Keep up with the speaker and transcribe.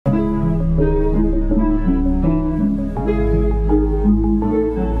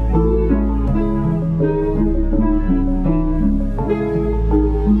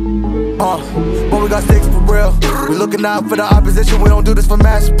looking out for the opposition, we don't do this for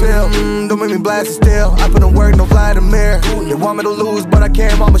mass appeal. Don't make me blast it still, I put in work, no Vladimir. They want me to lose, but I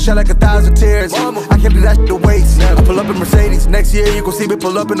can't, mama, shed like 1,000 tears. I can't do that shit to waste. I pull up in Mercedes, next year you gon' see me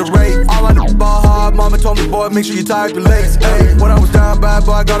pull up in the race. All I know ball hard, mama told me, boy, make sure you tie up your legs. Hey, when I was down bad,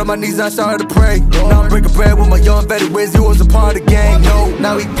 boy, I got on my knees and I started to pray. Now I'm breaking bread with my young vet, Wiz, you was a part of the gang. No,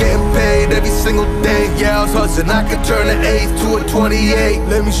 now he getting paid every single day. Yeah, I was hustling, I could turn an 8 to a 28.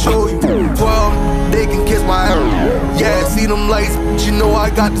 Let me show you, 12, they can kiss my ass. Yeah, see them lights, but you know I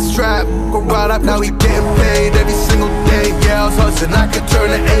got the strap. Go right up, now he getting paid every single day. Yeah, I was hustling, I could turn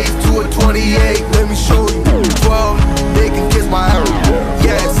an 8 to a 28. Let me show you, 12, they can kiss my ass.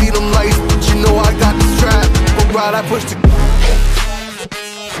 Yeah, see them lights, but you know I got the strap. Go right, I push the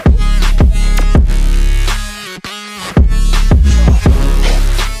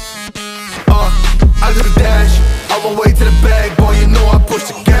I do the dash, on my way to the bag, boy, you know I push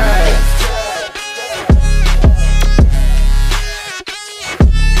the gas.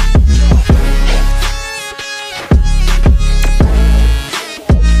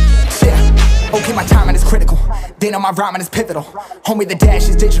 Okay, my timing is critical. They know my rhyming is pivotal. Homie, the dash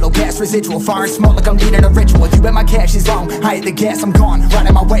is digital, gas residual. Fire and smoke like I'm leading a ritual. You bet my cash is on. I hit the gas, I'm gone.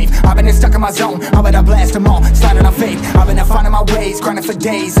 Riding my wave. I've been stuck in my zone. I bet I blast them all. Sliding on faith. I've been out finding my ways. Grinding for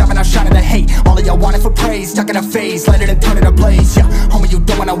days. I've been out shining the hate. All of y'all wanted for praise. Stuck in a phase. Light it and turn it ablaze. Yeah, homie, you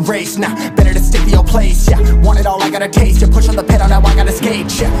don't want no race. Nah, better to stick to your place. Yeah, want it all, I gotta taste. You push on the pedal, now I gotta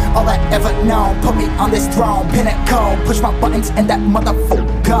skate. Yeah, all I ever known. Put me on this throne. Pinnacle. Push my buttons and that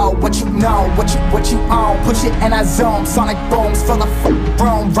motherfucker go. What you know, what you own. Push it and I zone. Sonic booms for the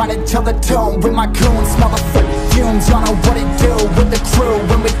room. Run it till the tomb with my goons. Smell the fumes. Y'all know what it do with the crew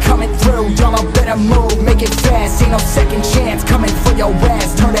when we coming through. Y'all know better move, make it fast. Ain't no second chance coming for your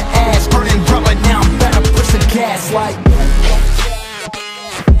ass. Turn to ash, burning rubber. Now I'm better push the gas like.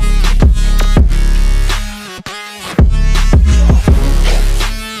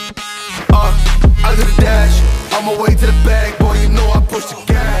 I do the dash, on my way to the bag, boy, you know I push the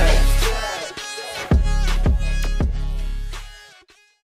gas.